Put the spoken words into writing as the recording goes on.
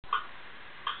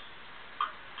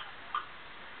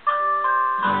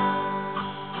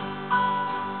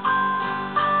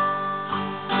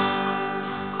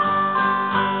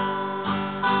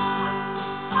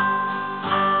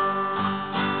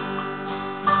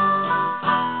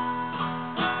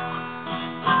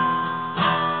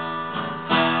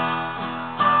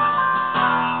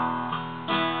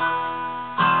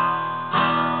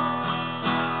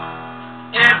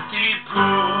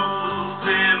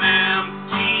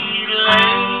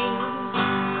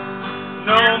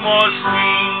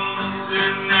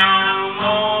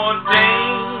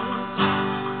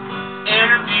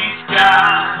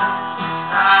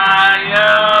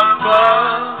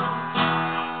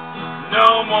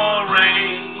more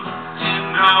rain and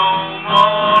no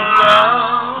more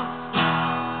love.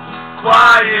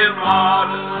 Quiet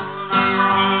water,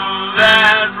 smooth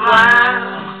as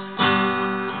glass.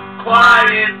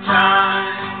 Quiet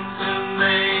times and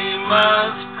they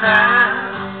must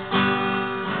pass.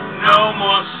 No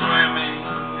more swimming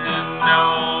and no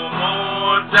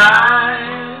more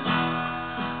dives.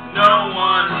 No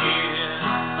one here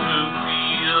who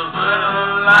feels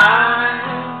alive.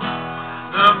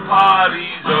 The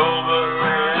party's over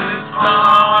and its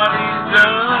party's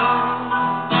done.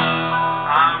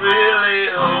 I really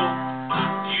hope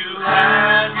you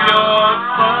had your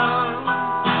fun.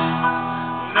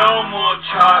 No more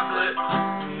chocolate,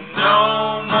 no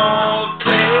more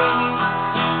cake,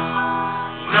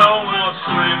 no more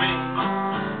swimming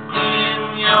in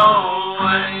your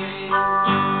way.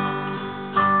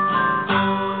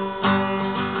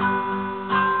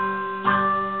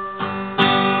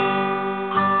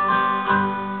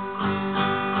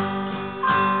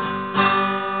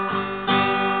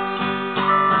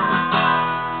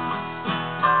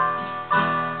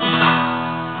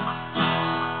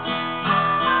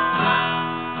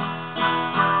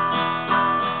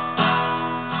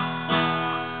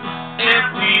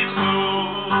 Empty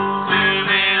schools and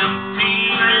empty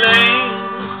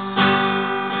lanes.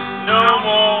 No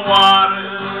more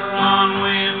water on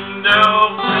window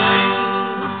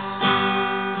panes.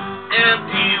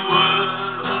 Empty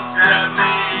woods that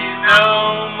made no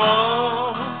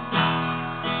more.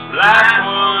 Light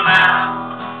one out,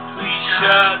 we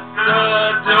shut the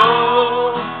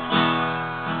door.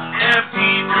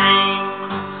 Empty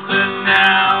dreams that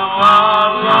now are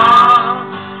lost.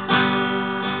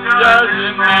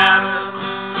 Doesn't matter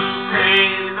who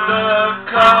pays the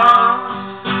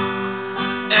cost.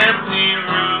 Empty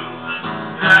rooms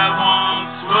that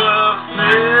once were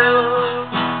filled.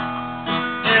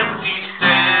 Empty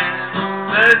stands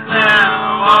that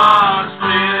now are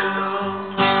still.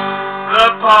 The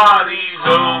party's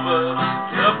over,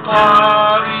 the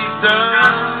party's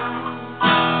done.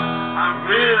 I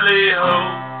really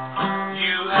hope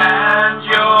you had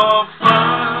your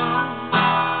fun.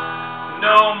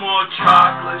 No more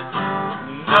chocolate,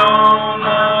 no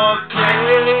more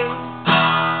cake,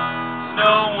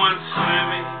 no one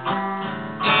swimming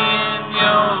in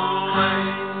your way.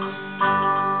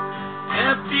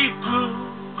 Empty blue